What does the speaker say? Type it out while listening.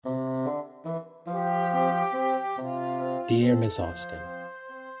Dear Miss Austen,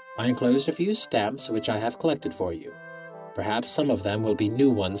 I enclosed a few stamps which I have collected for you. Perhaps some of them will be new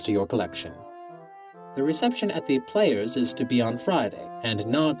ones to your collection. The reception at the Players is to be on Friday, and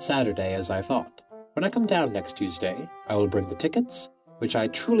not Saturday as I thought. When I come down next Tuesday, I will bring the tickets, which I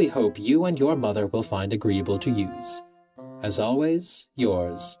truly hope you and your mother will find agreeable to use. As always,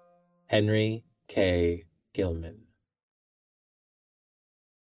 yours, Henry K. Gilman.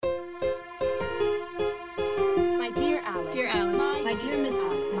 My dear Alice. Dear Alice. My dear Miss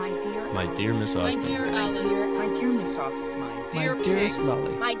Austen. My dear Miss Austen. My dear Alice. My dear Miss Austen. My dearest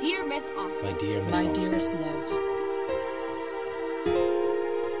Lolly. My dear Miss Austen. My dear Miss My Austen. dearest love.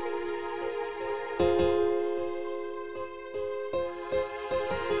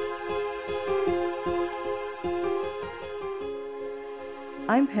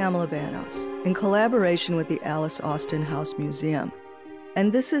 I'm Pamela Banos, in collaboration with the Alice Austen House Museum.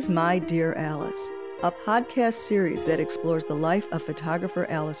 And this is My Dear Alice, a podcast series that explores the life of photographer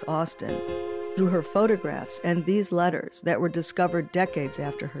Alice Austen through her photographs and these letters that were discovered decades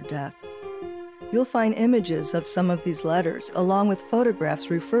after her death. You'll find images of some of these letters along with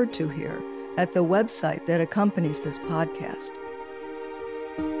photographs referred to here at the website that accompanies this podcast.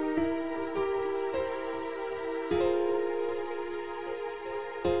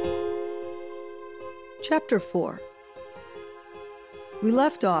 Chapter 4. We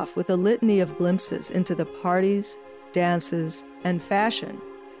left off with a litany of glimpses into the parties, dances, and fashion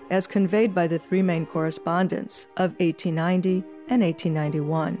as conveyed by the three main correspondents of 1890 and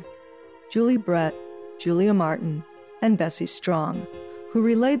 1891, Julie Brett, Julia Martin, and Bessie Strong, who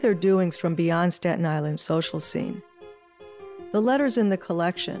relayed their doings from beyond Staten Island's social scene. The letters in the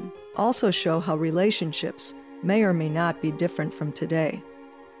collection also show how relationships may or may not be different from today.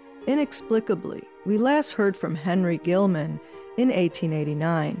 Inexplicably, we last heard from Henry Gilman in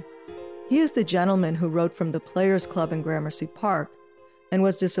 1889. He is the gentleman who wrote from the Players Club in Gramercy Park and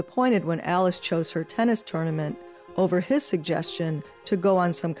was disappointed when Alice chose her tennis tournament over his suggestion to go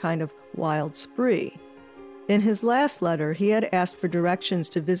on some kind of wild spree. In his last letter, he had asked for directions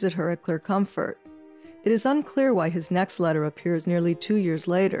to visit her at Clear Comfort. It is unclear why his next letter appears nearly 2 years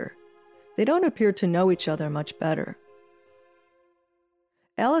later. They don't appear to know each other much better.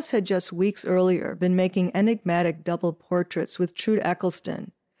 Alice had just weeks earlier been making enigmatic double portraits with Trude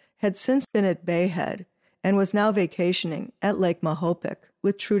Eccleston, had since been at Bay Head, and was now vacationing at Lake Mahopic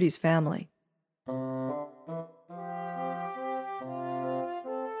with Trudy's family.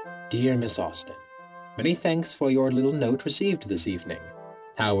 Dear Miss Austen, many thanks for your little note received this evening.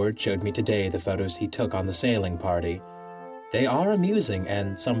 Howard showed me today the photos he took on the sailing party. They are amusing,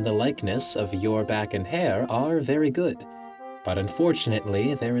 and some of the likeness of your back and hair are very good. But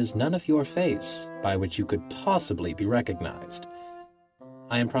unfortunately, there is none of your face by which you could possibly be recognized.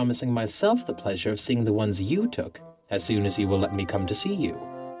 I am promising myself the pleasure of seeing the ones you took as soon as you will let me come to see you.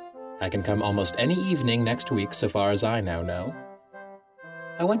 I can come almost any evening next week so far as I now know.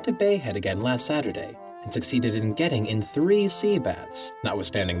 I went to Bay Head again last Saturday and succeeded in getting in 3 sea baths,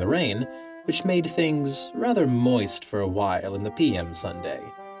 notwithstanding the rain, which made things rather moist for a while in the PM Sunday.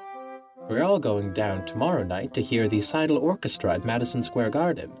 We're all going down tomorrow night to hear the Seidel Orchestra at Madison Square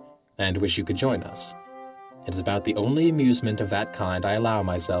Garden, and wish you could join us. It is about the only amusement of that kind I allow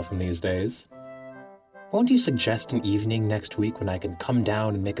myself in these days. Won't you suggest an evening next week when I can come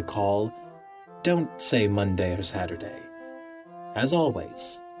down and make a call? Don't say Monday or Saturday. As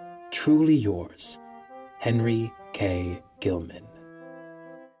always, truly yours, Henry K. Gilman.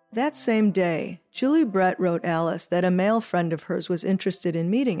 That same day, Julie Brett wrote Alice that a male friend of hers was interested in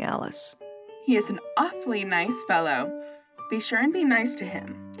meeting Alice. He is an awfully nice fellow. Be sure and be nice to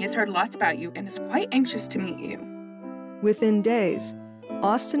him. He has heard lots about you and is quite anxious to meet you. Within days,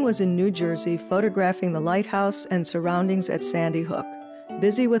 Austen was in New Jersey photographing the lighthouse and surroundings at Sandy Hook,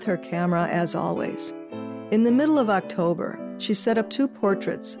 busy with her camera as always. In the middle of October, she set up 2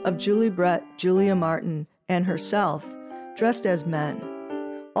 portraits of Julie Brett, Julia Martin, and herself, dressed as men.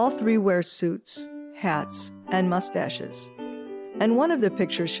 All 3 wear suits, hats, and mustaches. And one of the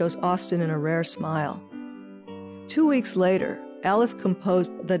pictures shows Austen in a rare smile. 2 weeks later, Alice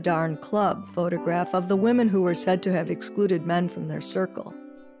composed the Darn Club photograph of the women who were said to have excluded men from their circle.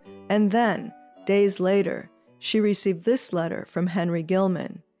 And then, days later, she received this letter from Henry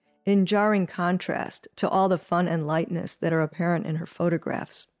Gilman, in jarring contrast to all the fun and lightness that are apparent in her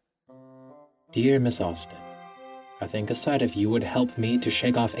photographs. Dear Miss Austen, I think a sight of you would help me to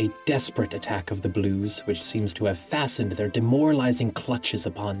shake off a desperate attack of the blues which seems to have fastened their demoralizing clutches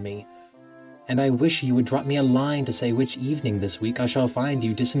upon me. And I wish you would drop me a line to say which evening this week I shall find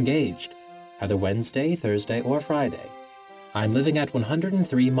you disengaged, either Wednesday, Thursday, or Friday. I'm living at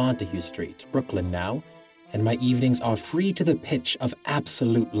 103 Montague Street, Brooklyn now, and my evenings are free to the pitch of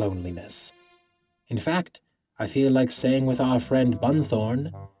absolute loneliness. In fact, I feel like saying with our friend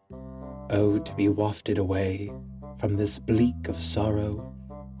Bunthorne, "Oh, to be wafted away from this bleak of sorrow,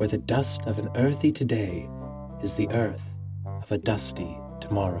 where the dust of an earthy today is the earth of a dusty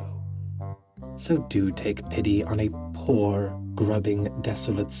tomorrow. So do take pity on a poor, grubbing,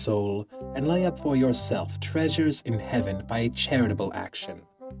 desolate soul, and lay up for yourself treasures in heaven by a charitable action,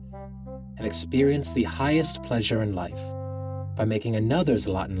 and experience the highest pleasure in life by making another's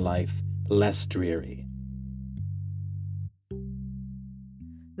lot in life less dreary."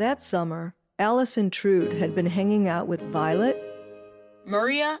 That summer, Alice and Trude had been hanging out with Violet,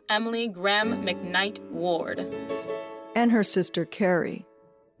 Maria Emily Graham McKnight Ward, and her sister Carrie.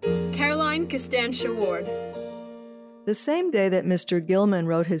 Caroline Costantia Ward. The same day that Mr. Gilman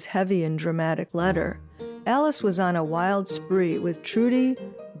wrote his heavy and dramatic letter, Alice was on a wild spree with Trudy,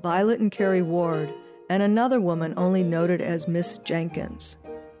 Violet and Carrie Ward, and another woman only noted as Miss Jenkins.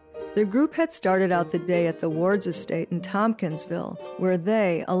 The group had started out the day at the Ward's estate in Tompkinsville, where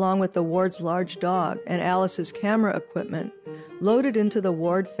they, along with the Ward's large dog and Alice's camera equipment, loaded into the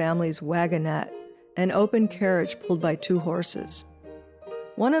Ward family's wagonette, an open carriage pulled by 2 horses.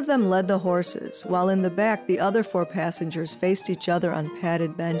 One of them led the horses, while in the back the other 4 passengers faced each other on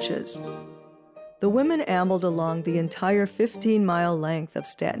padded benches. The women ambled along the entire 15-mile length of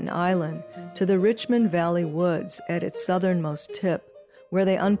Staten Island to the Richmond Valley Woods at its southernmost tip, where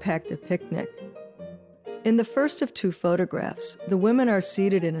they unpacked a picnic. In the first of 2 photographs, the women are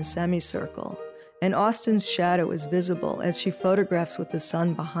seated in a semicircle, and Austen's shadow is visible as she photographs with the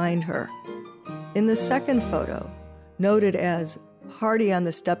sun behind her. In the second photo, noted as "Party on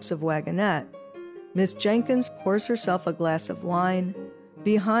the Steps of Wagonette," Miss Jenkins pours herself a glass of wine.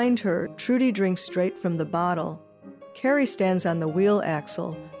 Behind her, Trudy drinks straight from the bottle. Carrie stands on the wheel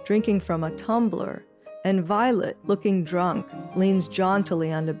axle, drinking from a tumbler, and Violet, looking drunk, leans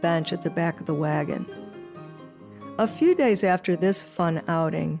jauntily on a bench at the back of the wagon. A few days after this fun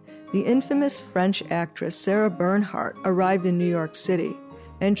outing, the infamous French actress Sarah Bernhardt arrived in New York City,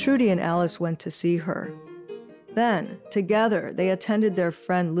 and Trudy and Alice went to see her. Then, together, they attended their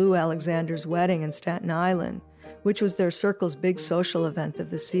friend Lou Alexander's wedding in Staten Island, which was their circle's big social event of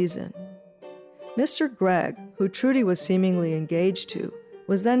the season. Mr. Gregg, who Trudy was seemingly engaged to,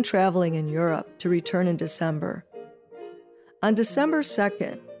 was then traveling in Europe to return in December. On December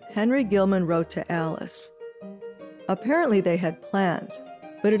 2nd, Henry Gilman wrote to Alice. Apparently they had plans,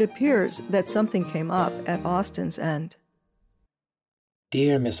 but it appears that something came up at Austen's end.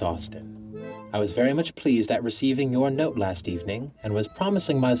 Dear Miss Austen, I was very much pleased at receiving your note last evening and was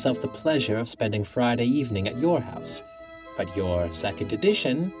promising myself the pleasure of spending Friday evening at your house. But your second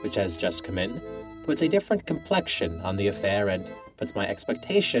edition, which has just come in, puts a different complexion on the affair and puts my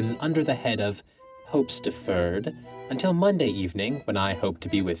expectation under the head of hopes deferred until Monday evening, when I hope to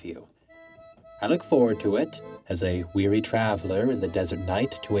be with you. I look forward to it, as a weary traveler in the desert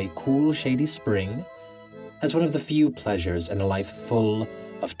night to a cool, shady spring, as one of the few pleasures in a life full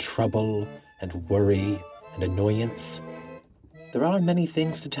of trouble and worry and annoyance. There are many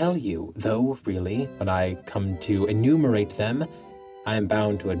things to tell you, though, really, when I come to enumerate them, I am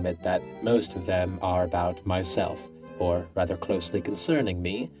bound to admit that most of them are about myself, or rather closely concerning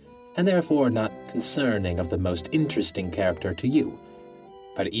me, and therefore not concerning of the most interesting character to you.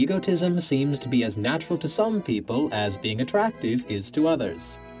 But egotism seems to be as natural to some people as being attractive is to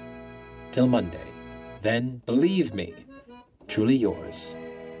others. Till Monday. Then, believe me, truly yours,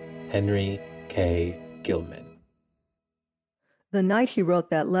 Henry K. Gilman. The night he wrote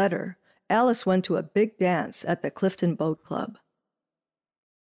that letter, Alice went to a big dance at the Clifton Boat Club.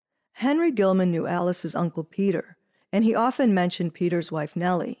 Henry Gilman knew Alice's Uncle Peter, and he often mentioned Peter's wife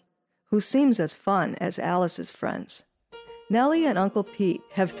Nellie, who seems as fun as Alice's friends. Nellie and Uncle Pete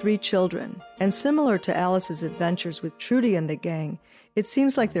have 3 children, and similar to Alice's adventures with Trudy and the gang, it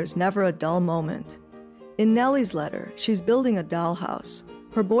seems like there's never a dull moment. In Nellie's letter, she's building a dollhouse.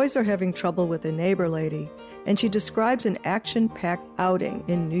 Her boys are having trouble with a neighbor lady, and she describes an action-packed outing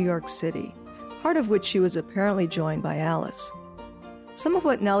in New York City, part of which she was apparently joined by Alice. Some of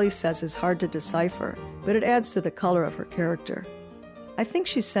what Nellie says is hard to decipher, but it adds to the color of her character. I think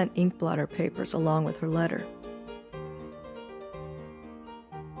she sent ink blotter papers along with her letter.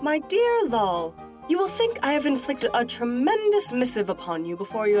 My dear Lal, you will think I have inflicted a tremendous missive upon you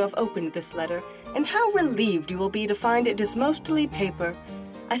before you have opened this letter, and how relieved you will be to find it is mostly paper.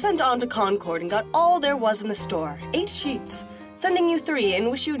 I sent on to Concord and got all there was in the store, 8 sheets, sending you 3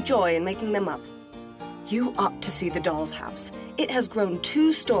 and wish you joy in making them up. You ought to see the doll's house. It has grown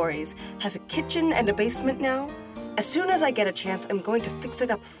 2 stories, has a kitchen and a basement now. As soon as I get a chance, I'm going to fix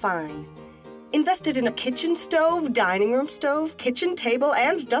it up fine. Invested in a kitchen stove, dining room stove, kitchen table,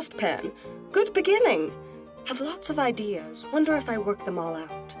 and dustpan. Good beginning. Have lots of ideas. Wonder if I work them all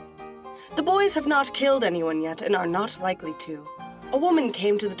out. The boys have not killed anyone yet and are not likely to. A woman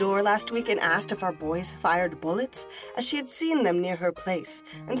came to the door last week and asked if our boys fired bullets, as she had seen them near her place,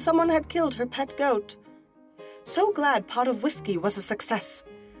 and someone had killed her pet goat. So glad Pot of Whiskey was a success.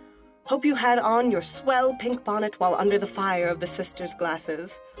 Hope you had on your swell pink bonnet while under the fire of the sisters'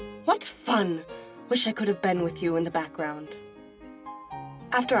 glasses. What fun! Wish I could have been with you in the background.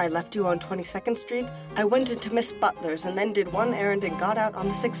 After I left you on 22nd Street, I went into Miss Butler's and then did one errand and got out on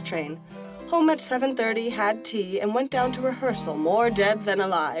the 6 train. Home at 7:30, had tea, and went down to rehearsal, more dead than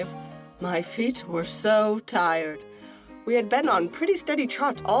alive. My feet were so tired. We had been on pretty steady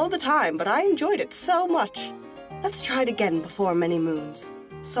trot all the time, but I enjoyed it so much. Let's try it again before many moons.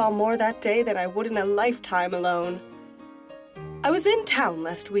 Saw more that day than I would in a lifetime alone. I was in town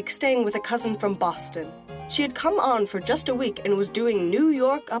last week staying with a cousin from Boston. She had come on for just a week and was doing New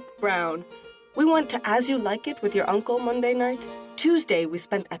York up brown. We went to As You Like It with your uncle Monday night. Tuesday we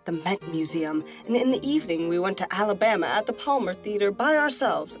spent at the Met Museum, and in the evening we went to Alabama at the Palmer Theater by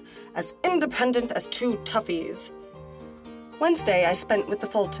ourselves, as independent as two toughies. Wednesday I spent with the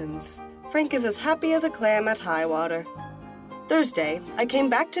Fultons. Frank is as happy as a clam at high water. Thursday, I came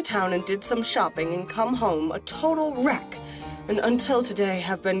back to town and did some shopping and come home a total wreck, and until today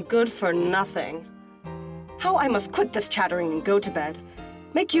have been good for nothing. How I must quit this chattering and go to bed.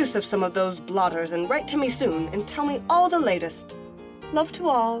 Make use of some of those blotters and write to me soon and tell me all the latest. Love to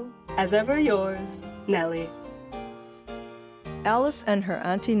all. As ever yours, Nellie. Alice and her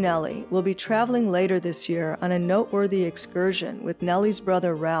Auntie Nellie will be traveling later this year on a noteworthy excursion with Nellie's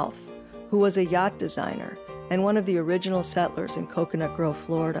brother Ralph, who was a yacht designer and one of the original settlers in Coconut Grove,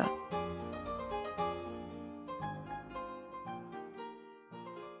 Florida.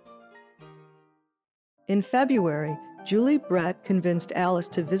 In February, Julie Brett convinced Alice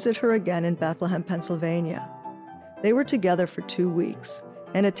to visit her again in Bethlehem, Pennsylvania. They were together for 2 weeks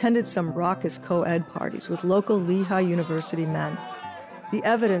and attended some raucous co-ed parties with local Lehigh University men. The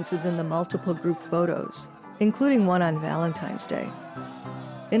evidence is in the multiple group photos, including one on Valentine's Day.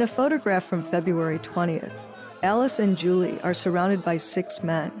 In a photograph from February 20th, Alice and Julie are surrounded by 6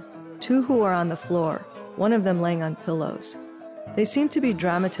 men, 2 who are on the floor, one of them laying on pillows. They seem to be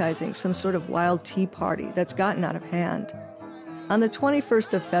dramatizing some sort of wild tea party that's gotten out of hand. On the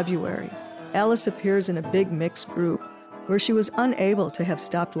 21st of February, Alice appears in a big mixed group where she was unable to have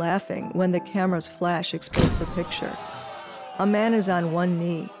stopped laughing when the camera's flash exposed the picture. A man is on one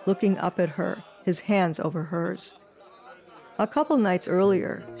knee, looking up at her, his hands over hers. A couple nights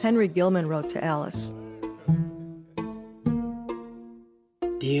earlier, Henry Gilman wrote to Alice,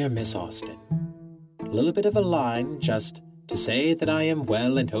 Dear Miss Austen, a little bit of a line just to say that I am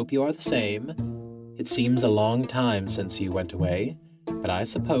well and hope you are the same. It seems a long time since you went away, but I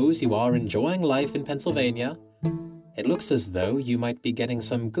suppose you are enjoying life in Pennsylvania. It looks as though you might be getting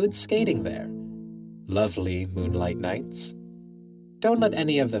some good skating there. Lovely moonlight nights. Don't let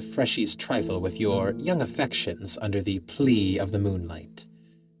any of the freshies trifle with your young affections under the plea of the moonlight.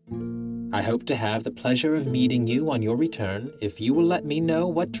 I hope to have the pleasure of meeting you on your return if you will let me know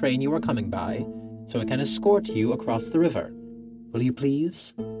what train you are coming by, so I can escort you across the river. Will you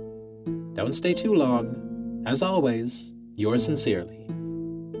please? Don't stay too long. As always, yours sincerely,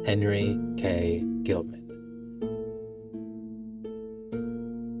 Henry K. Gilman.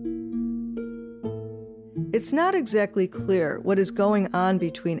 It's not exactly clear what is going on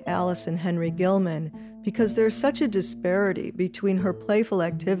between Alice and Henry Gilman because there's such a disparity between her playful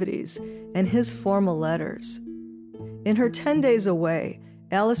activities and his formal letters. In her 10 days away,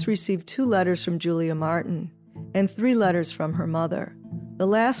 Alice received 2 letters from Julia Martin and 3 letters from her mother, the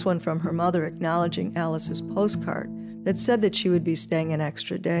last one from her mother acknowledging Alice's postcard that said that she would be staying an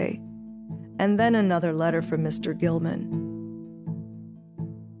extra day, and then another letter from Mr. Gilman.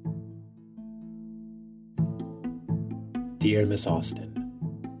 Dear Miss Austen,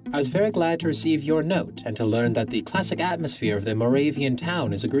 I was very glad to receive your note and to learn that the classic atmosphere of the Moravian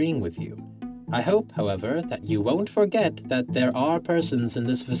town is agreeing with you. I hope, however, that you won't forget that there are persons in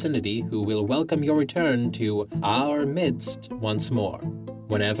this vicinity who will welcome your return to our midst once more,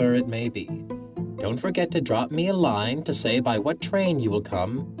 whenever it may be. Don't forget to drop me a line to say by what train you will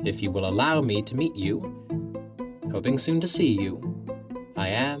come, if you will allow me to meet you. Hoping soon to see you. I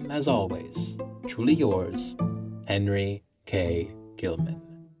am, as always, truly yours, Henry K. Gilman.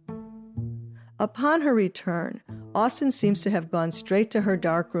 Upon her return, Austen seems to have gone straight to her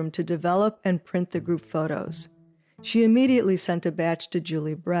darkroom to develop and print the group photos. She immediately sent a batch to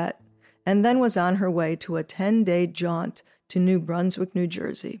Julie Brett, and then was on her way to a 10-day jaunt to New Brunswick, New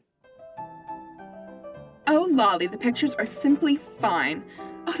Jersey. Oh, Lolly, the pictures are simply fine.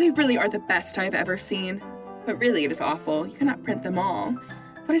 Oh, they really are the best I've ever seen. But really, it is awful. You cannot print them all.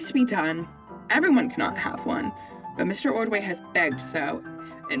 What is to be done? Everyone cannot have one. But Mr. Ordway has begged so,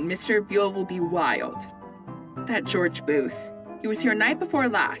 and Mr. Buell will be wild. That George Booth. He was here night before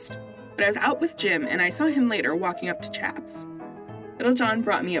last, but I was out with Jim, and I saw him later walking up to Chaps. Little John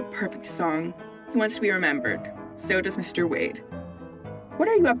brought me a perfect song. He wants to be remembered. So does Mr. Wade. What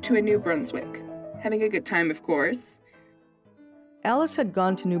are you up to in New Brunswick? Having a good time, of course. Alice had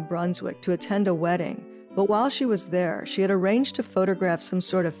gone to New Brunswick to attend a wedding, but while she was there, she had arranged to photograph some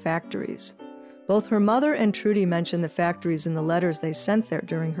sort of factories. Both her mother and Trudy mentioned the factories in the letters they sent there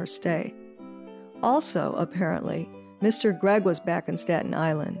during her stay. Also, apparently, Mr. Gregg was back in Staten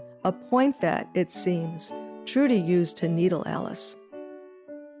Island, a point that, it seems, Trudy used to needle Alice.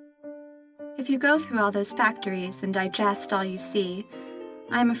 If you go through all those factories and digest all you see,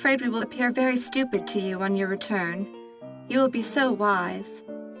 I am afraid we will appear very stupid to you on your return. You will be so wise.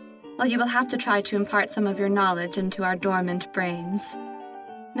 Well, you will have to try to impart some of your knowledge into our dormant brains.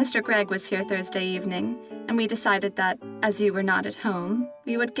 Mr. Gregg was here Thursday evening, and we decided that, as you were not at home,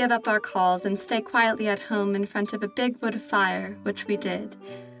 we would give up our calls and stay quietly at home in front of a big wood fire, which we did.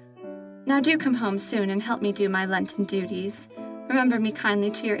 Now do come home soon and help me do my Lenten duties. Remember me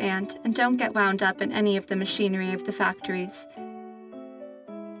kindly to your aunt, and don't get wound up in any of the machinery of the factories.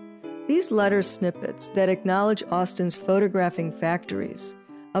 These letter snippets that acknowledge Austen's photographing factories,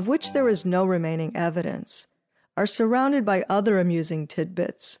 of which there is no remaining evidence, are surrounded by other amusing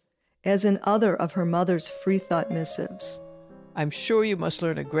tidbits, as in other of her mother's free-thought missives. I'm sure you must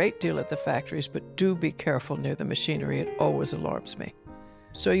learn a great deal at the factories, but do be careful near the machinery. It always alarms me.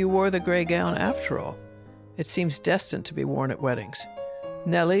 So you wore the gray gown after all. It seems destined to be worn at weddings.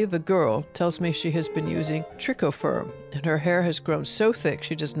 Nellie, the girl, tells me she has been using trichoform, and her hair has grown so thick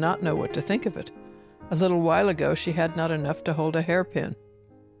she does not know what to think of it. A little while ago she had not enough to hold a hairpin.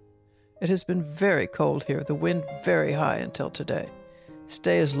 It has been very cold here, the wind very high until today.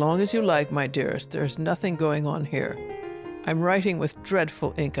 Stay as long as you like, my dearest. There is nothing going on here. I'm writing with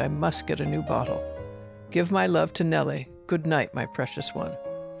dreadful ink. I must get a new bottle. Give my love to Nellie. Good night, my precious one.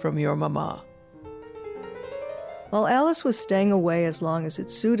 From your mamma. While Alice was staying away as long as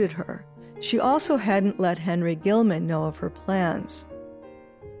it suited her, she also hadn't let Henry Gilman know of her plans.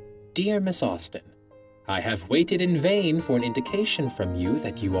 Dear Miss Austen, I have waited in vain for an indication from you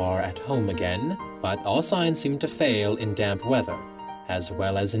that you are at home again, but all signs seem to fail in damp weather, as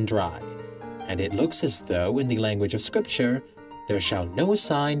well as in dry, and it looks as though, in the language of Scripture, there shall no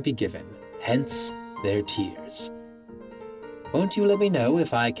sign be given, hence their tears. Won't you let me know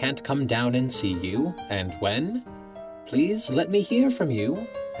if I can't come down and see you, and when? Please let me hear from you,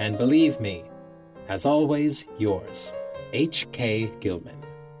 and believe me, as always, yours, H.K. Gilman.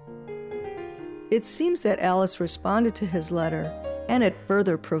 It seems that Alice responded to his letter, and it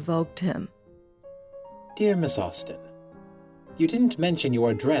further provoked him. Dear Miss Austen, you didn't mention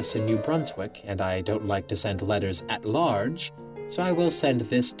your address in New Brunswick, and I don't like to send letters at large, so I will send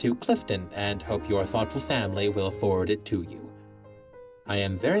this to Clifton and hope your thoughtful family will forward it to you. I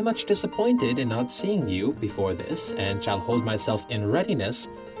am very much disappointed in not seeing you before this, and shall hold myself in readiness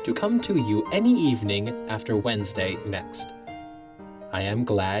to come to you any evening after Wednesday next. I am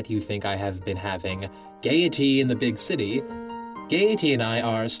glad you think I have been having gaiety in the big city. Gaiety and I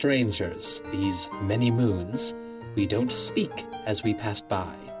are strangers, these many moons. We don't speak as we passed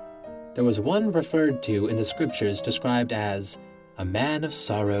by. There was one referred to in the Scriptures described as a man of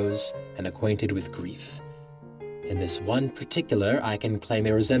sorrows and acquainted with grief. In this one particular, I can claim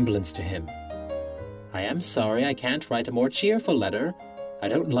a resemblance to him. I am sorry I can't write a more cheerful letter. I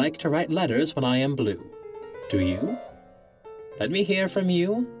don't like to write letters when I am blue. Do you? Let me hear from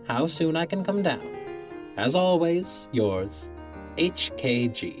you how soon I can come down. As always, yours,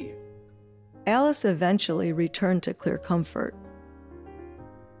 H.K.G. Alice eventually returned to Clear Comfort.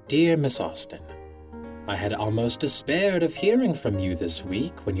 Dear Miss Austen, I had almost despaired of hearing from you this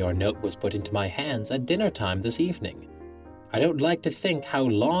week when your note was put into my hands at dinner time this evening. I don't like to think how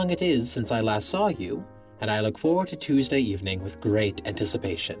long it is since I last saw you, and I look forward to Tuesday evening with great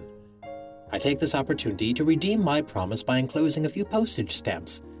anticipation. I take this opportunity to redeem my promise by enclosing a few postage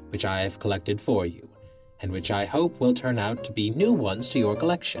stamps, which I have collected for you, and which I hope will turn out to be new ones to your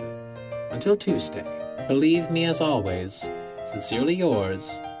collection. Until Tuesday, believe me as always, sincerely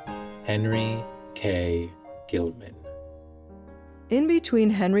yours, Henry K. Gilman. In between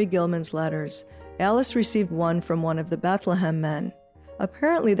Henry Gilman's letters, Alice received one from one of the Bethlehem men.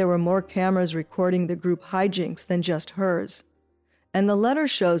 Apparently there were more cameras recording the group hijinks than just hers. And the letter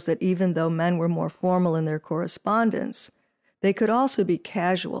shows that even though men were more formal in their correspondence, they could also be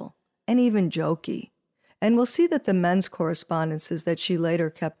casual and even jokey, and we'll see that the men's correspondences that she later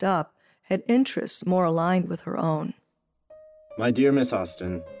kept up had interests more aligned with her own. My dear Miss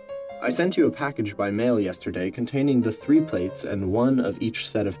Austen, I sent you a package by mail yesterday containing the 3 plates and 1 of each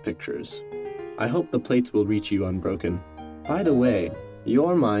set of pictures. I hope the plates will reach you unbroken. By the way,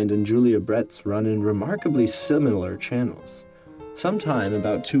 your mind and Julia Brett's run in remarkably similar channels. Sometime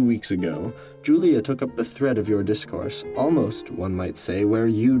about 2 weeks ago, Julia took up the thread of your discourse, almost, one might say, where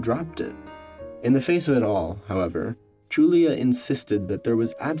you dropped it. In the face of it all, however, Julia insisted that there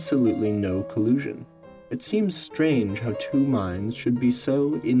was absolutely no collusion. It seems strange how 2 minds should be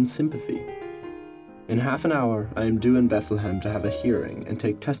so in sympathy. In half an hour, I am due in Bethlehem to have a hearing and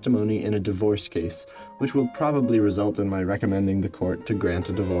take testimony in a divorce case, which will probably result in my recommending the court to grant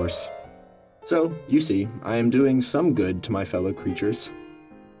a divorce. So, you see, I am doing some good to my fellow creatures.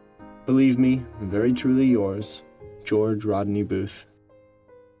 Believe me, very truly yours, George Rodney Booth.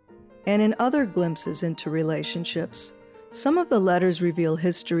 And in other glimpses into relationships, some of the letters reveal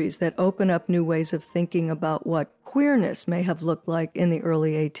histories that open up new ways of thinking about what queerness may have looked like in the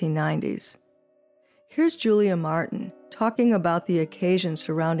early 1890s. Here's Julia Martin talking about the occasion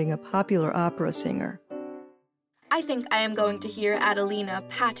surrounding a popular opera singer. I think I am going to hear Adelina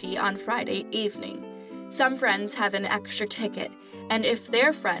Patti on Friday evening. Some friends have an extra ticket, and if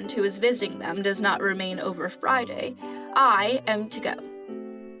their friend who is visiting them does not remain over Friday, I am to go.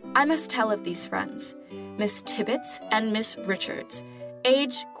 I must tell of these friends, Miss Tibbets and Miss Richards,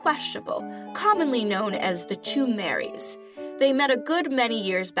 age questionable, commonly known as the 2 Marys. They met a good many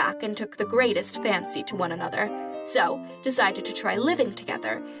years back and took the greatest fancy to one another, so decided to try living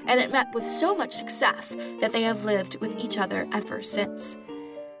together, and it met with so much success that they have lived with each other ever since.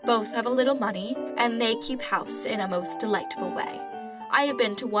 Both have a little money, and they keep house in a most delightful way. I have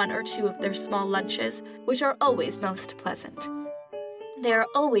been to 1 or 2 of their small lunches, which are always most pleasant. They are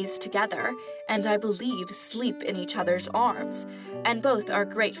always together, and I believe sleep in each other's arms, and both are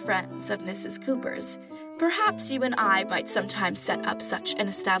great friends of Mrs. Cooper's. Perhaps you and I might sometimes set up such an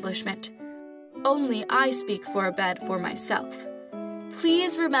establishment. Only I speak for a bed for myself.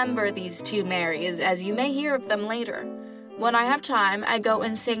 Please remember these 2 Marys, as you may hear of them later. When I have time, I go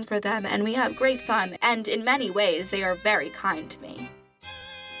and sing for them, and we have great fun, and in many ways they are very kind to me.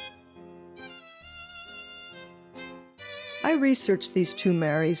 I researched these 2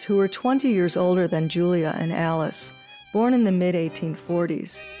 Marys who were 20 years older than Julia and Alice, born in the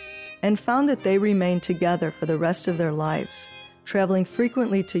mid-1840s, and found that they remained together for the rest of their lives, traveling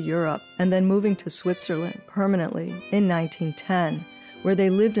frequently to Europe and then moving to Switzerland permanently in 1910, where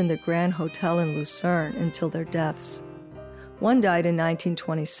they lived in the Grand Hotel in Lucerne until their deaths. One died in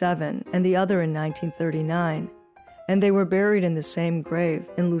 1927 and the other in 1939, and they were buried in the same grave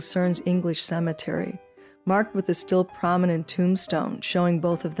in Lucerne's English cemetery, marked with a still prominent tombstone showing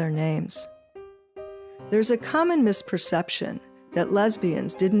both of their names. There's a common misperception that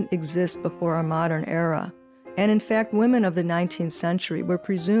lesbians didn't exist before our modern era, and in fact women of the 19th century were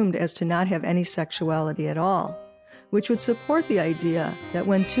presumed as to not have any sexuality at all, which would support the idea that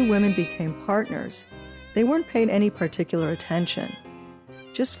when 2 women became partners, they weren't paid any particular attention.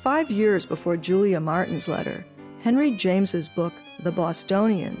 Just 5 years before Julia Martin's letter, Henry James's book, The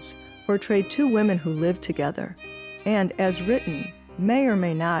Bostonians, portrayed 2 women who lived together, and, as written, may or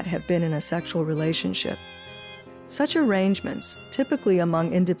may not have been in a sexual relationship. Such arrangements, typically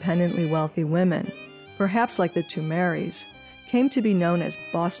among independently wealthy women, perhaps like the 2 Marys, came to be known as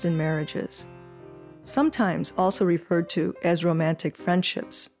Boston marriages, sometimes also referred to as romantic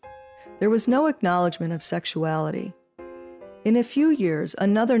friendships. There was no acknowledgement of sexuality. In a few years,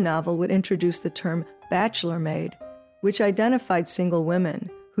 another novel would introduce the term bachelor maid, which identified single women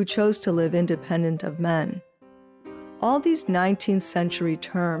who chose to live independent of men. All these 19th century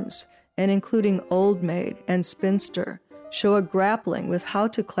terms, and including old maid and spinster, show a grappling with how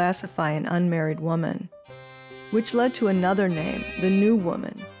to classify an unmarried woman, which led to another name, the new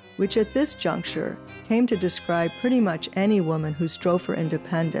woman, which at this juncture came to describe pretty much any woman who strove for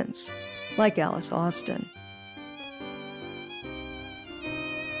independence, like Alice Austen.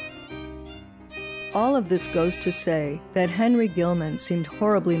 All of this goes to say that Henry Gilman seemed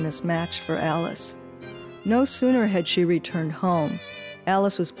horribly mismatched for Alice. No sooner had she returned home,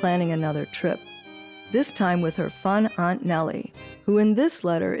 Alice was planning another trip, this time with her fun Aunt Nellie, who in this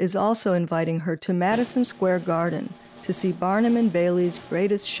letter is also inviting her to Madison Square Garden to see Barnum and Bailey's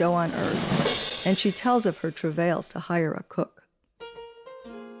greatest show on earth, and she tells of her travails to hire a cook.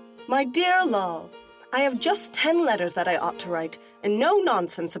 My dear Lal, I have just 10 letters that I ought to write, and no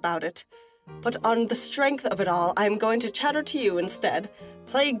nonsense about it. But on the strength of it all, I am going to chatter to you instead.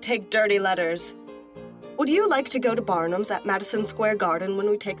 Plague take dirty letters. Would you like to go to Barnum's at Madison Square Garden when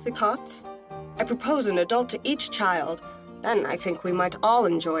we take the cots? I propose an adult to each child. Then I think we might all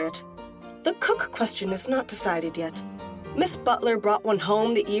enjoy it. The cook question is not decided yet. Miss Butler brought one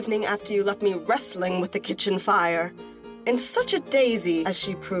home the evening after you left me wrestling with the kitchen fire. And such a daisy, as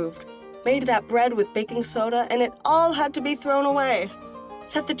she proved. Made that bread with baking soda, and it all had to be thrown away.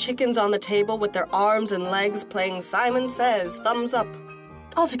 Set the chickens on the table with their arms and legs playing Simon Says, thumbs up.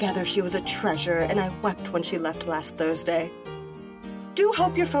 Altogether, she was a treasure, and I wept when she left last Thursday. Do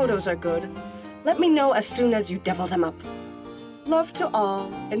hope your photos are good. Let me know as soon as you devil them up. Love to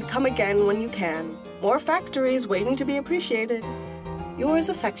all, and come again when you can. More factories waiting to be appreciated. Yours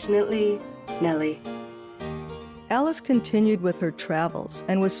affectionately, Nellie. Alice continued with her travels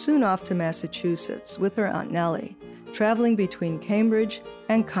and was soon off to Massachusetts with her Aunt Nellie, traveling between Cambridge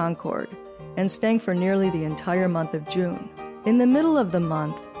and Concord, and staying for nearly the entire month of June. In the middle of the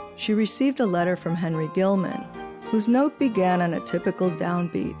month, she received a letter from Henry Gilman, whose note began on a typical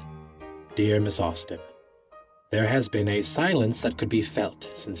downbeat. Dear Miss Austen, there has been a silence that could be felt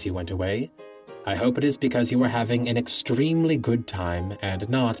since you went away. I hope it is because you are having an extremely good time and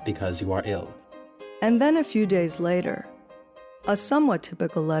not because you are ill. And then a few days later, a somewhat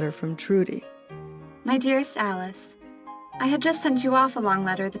typical letter from Trudy. My dearest Alice, I had just sent you off a long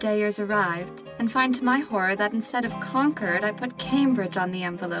letter the day yours arrived, and find to my horror that instead of Concord, I put Cambridge on the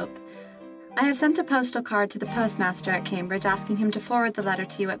envelope. I have sent a postal card to the postmaster at Cambridge asking him to forward the letter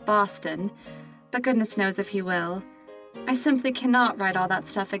to you at Boston, but goodness knows if he will. I simply cannot write all that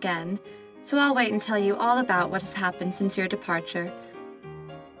stuff again, so I'll wait and tell you all about what has happened since your departure.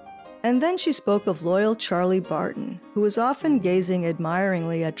 And then she spoke of loyal Charlie Barton, who was often gazing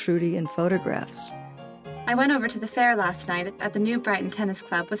admiringly at Trudy in photographs. I went over to the fair last night at the New Brighton Tennis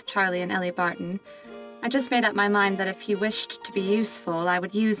Club with Charlie and Ellie Barton. I just made up my mind that if he wished to be useful, I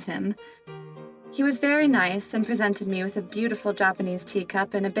would use him. He was very nice and presented me with a beautiful Japanese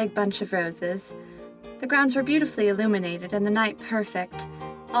teacup and a big bunch of roses. The grounds were beautifully illuminated and the night perfect.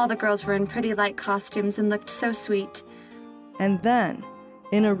 All the girls were in pretty light costumes and looked so sweet. And then,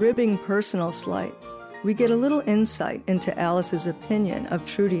 in a ribbing personal slight, we get a little insight into Alice's opinion of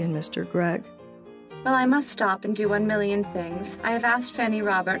Trudy and Mr. Gregg. Well, I must stop and do 1,000,000 things. I have asked Fanny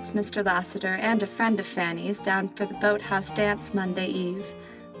Roberts, Mr. Lassiter, and a friend of Fanny's down for the boathouse dance Monday eve.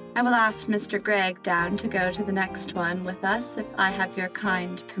 I will ask Mr. Gregg down to go to the next one with us if I have your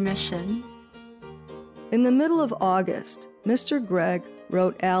kind permission. In the middle of August, Mr. Gregg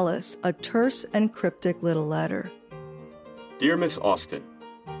wrote Alice a terse and cryptic little letter. Dear Miss Austen,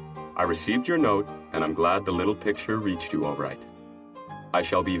 I received your note, and I'm glad the little picture reached you all right. I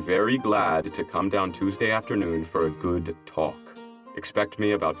shall be very glad to come down Tuesday afternoon for a good talk. Expect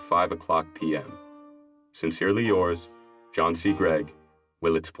me about 5 o'clock p.m. Sincerely yours, John C. Gregg,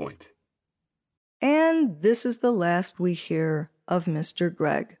 Willets Point. And this is the last we hear of Mr.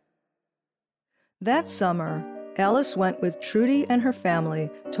 Gregg. That summer, Alice went with Trudy and her family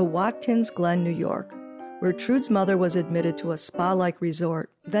to Watkins Glen, New York, where Trude's mother was admitted to a spa-like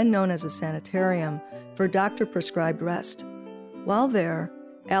resort, then known as a sanitarium, for doctor-prescribed rest. While there,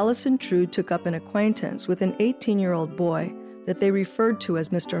 Alice and Trude took up an acquaintance with an 18-year-old boy that they referred to as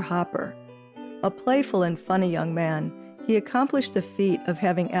Mr. Hopper. A playful and funny young man, he accomplished the feat of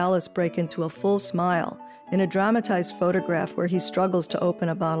having Alice break into a full smile in a dramatized photograph where he struggles to open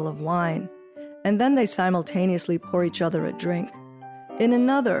a bottle of wine, and then they simultaneously pour each other a drink. In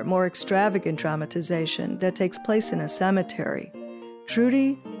another, more extravagant dramatization that takes place in a cemetery,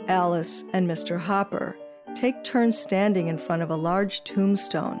 Trudy, Alice, and Mr. Hopper take turns standing in front of a large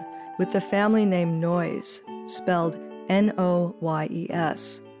tombstone with the family name Noyes, spelled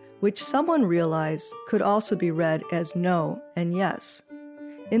N-O-Y-E-S, which someone realized could also be read as no and yes.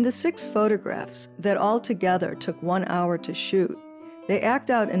 In the 6 photographs that altogether took 1 hour to shoot, they act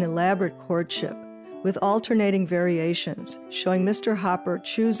out an elaborate courtship with alternating variations showing Mr. Hopper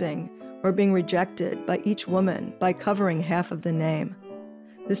choosing or being rejected by each woman by covering half of the name.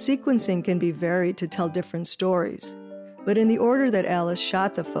 The sequencing can be varied to tell different stories, but in the order that Alice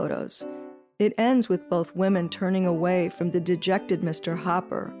shot the photos, it ends with both women turning away from the dejected Mr.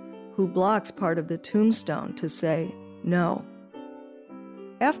 Hopper, who blocks part of the tombstone to say no.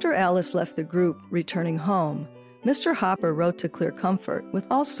 After Alice left the group, returning home, Mr. Hopper wrote to Clear Comfort with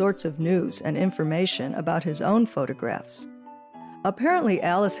all sorts of news and information about his own photographs. Apparently,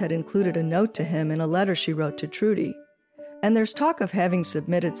 Alice had included a note to him in a letter she wrote to Trudy, and there's talk of having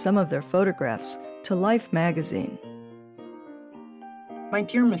submitted some of their photographs to Life magazine. My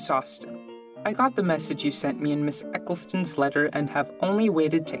dear Miss Austen, I got the message you sent me in Miss Eccleston's letter and have only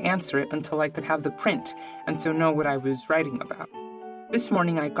waited to answer it until I could have the print and so know what I was writing about. This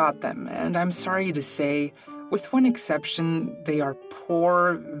morning I got them, and I'm sorry to say, With one exception, they are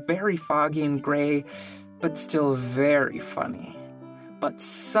poor, very foggy and gray, but still very funny. But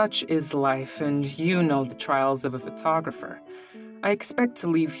such is life, and you know the trials of a photographer. I expect to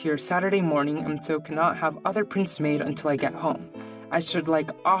leave here Saturday morning and so cannot have other prints made until I get home. I should like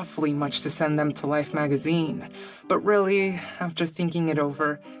awfully much to send them to Life magazine, but really, after thinking it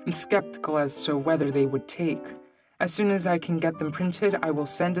over, I'm skeptical as to whether they would take. As soon as I can get them printed, I will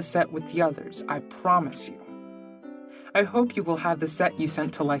send a set with the others, I promise you. I hope you will have the set you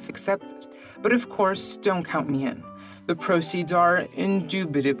sent to Life accepted, but of course, don't count me in. The proceeds are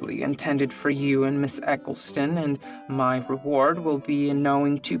indubitably intended for you and Miss Eccleston, and my reward will be in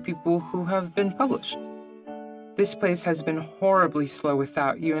knowing 2 people who have been published. This place has been horribly slow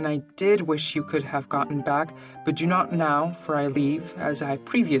without you, and I did wish you could have gotten back, but do not now, for I leave, as I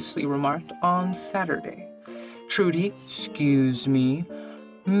previously remarked, on Saturday. Trudy, excuse me,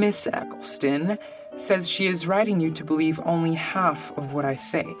 Miss Eccleston, says she is writing you to believe only half of what I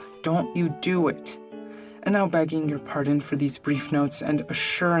say. Don't you do it. And now begging your pardon for these brief notes and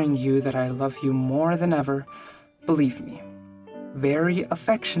assuring you that I love you more than ever, believe me, very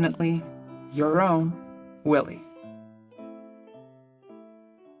affectionately, your own, Willie.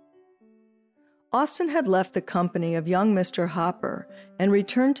 Austen had left the company of young Mr. Hopper and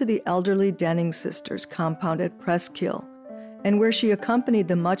returned to the elderly Denning sisters' compound at Presskill, and where she accompanied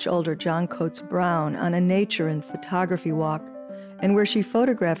the much older John Coates Brown on a nature and photography walk, and where she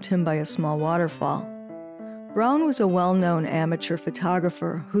photographed him by a small waterfall. Brown was a well-known amateur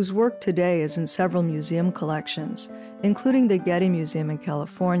photographer whose work today is in several museum collections, including the Getty Museum in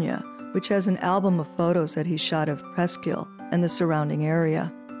California, which has an album of photos that he shot of Presskill and the surrounding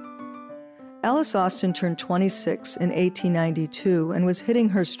area. Alice Austen turned 26 in 1892 and was hitting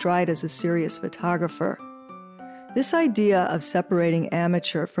her stride as a serious photographer. This idea of separating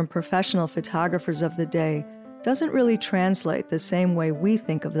amateur from professional photographers of the day doesn't really translate the same way we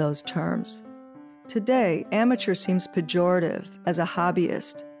think of those terms. Today, amateur seems pejorative as a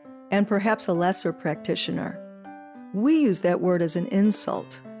hobbyist and perhaps a lesser practitioner. We use that word as an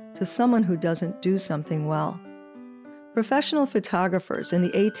insult to someone who doesn't do something well. Professional photographers in the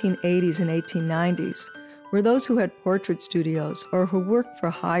 1880s and 1890s were those who had portrait studios or who worked for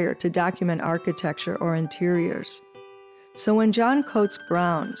hire to document architecture or interiors. So when John Coates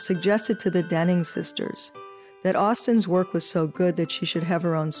Brown suggested to the Denning sisters that Austen's work was so good that she should have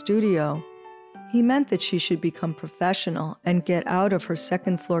her own studio, he meant that she should become professional and get out of her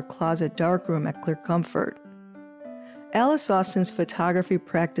second-floor closet darkroom at Clear Comfort. Alice Austen's photography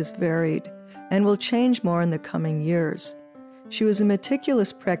practice varied and will change more in the coming years. She was a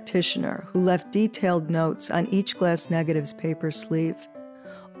meticulous practitioner who left detailed notes on each glass negative's paper sleeve,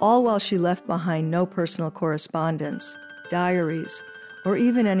 all while she left behind no personal correspondence, diaries, or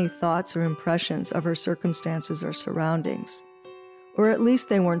even any thoughts or impressions of her circumstances or surroundings. Or at least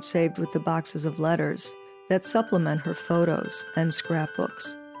they weren't saved with the boxes of letters that supplement her photos and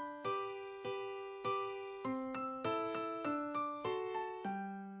scrapbooks.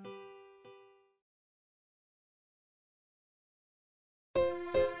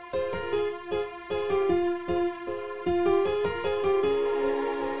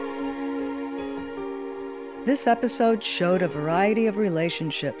 This episode showed a variety of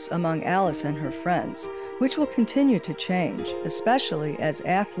relationships among Alice and her friends, which will continue to change, especially as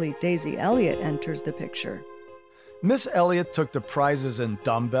athlete Daisy Elliott enters the picture. Miss Elliott took the prizes in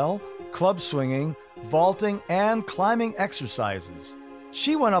dumbbell, club swinging, vaulting, and climbing exercises.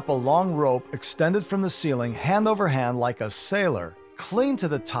 She went up a long rope extended from the ceiling hand over hand like a sailor, clean to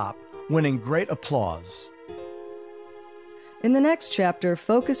the top, winning great applause. In the next chapter,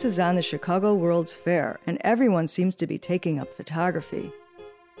 focus is on the Chicago World's Fair, and everyone seems to be taking up photography.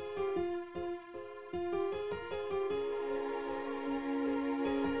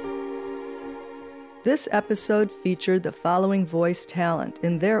 This episode featured the following voice talent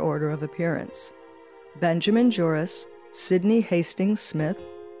in their order of appearance: Benjamin Joris, Sidney Hastings Smith,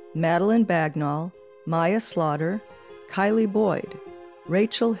 Madeline Bagnall, Maya Slaughter, Kylie Boyd,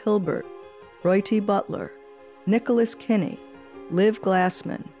 Rachel Hilbert, Roy T. Butler, Nicholas Kinney, Liv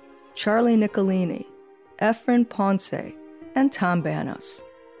Glassman, Charlie Nicolini, Efren Ponce, and Tom Banos.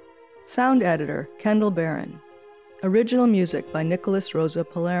 Sound editor, Kendall Barron. Original music by Nicholas Rosa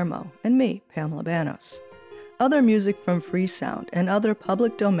Palermo and me, Pamela Banos. Other music from Freesound and other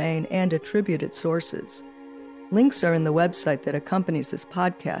public domain and attributed sources. Links are in the website that accompanies this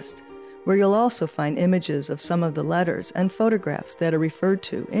podcast, where you'll also find images of some of the letters and photographs that are referred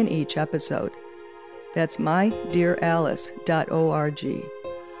to in each episode. That's mydearalice.org.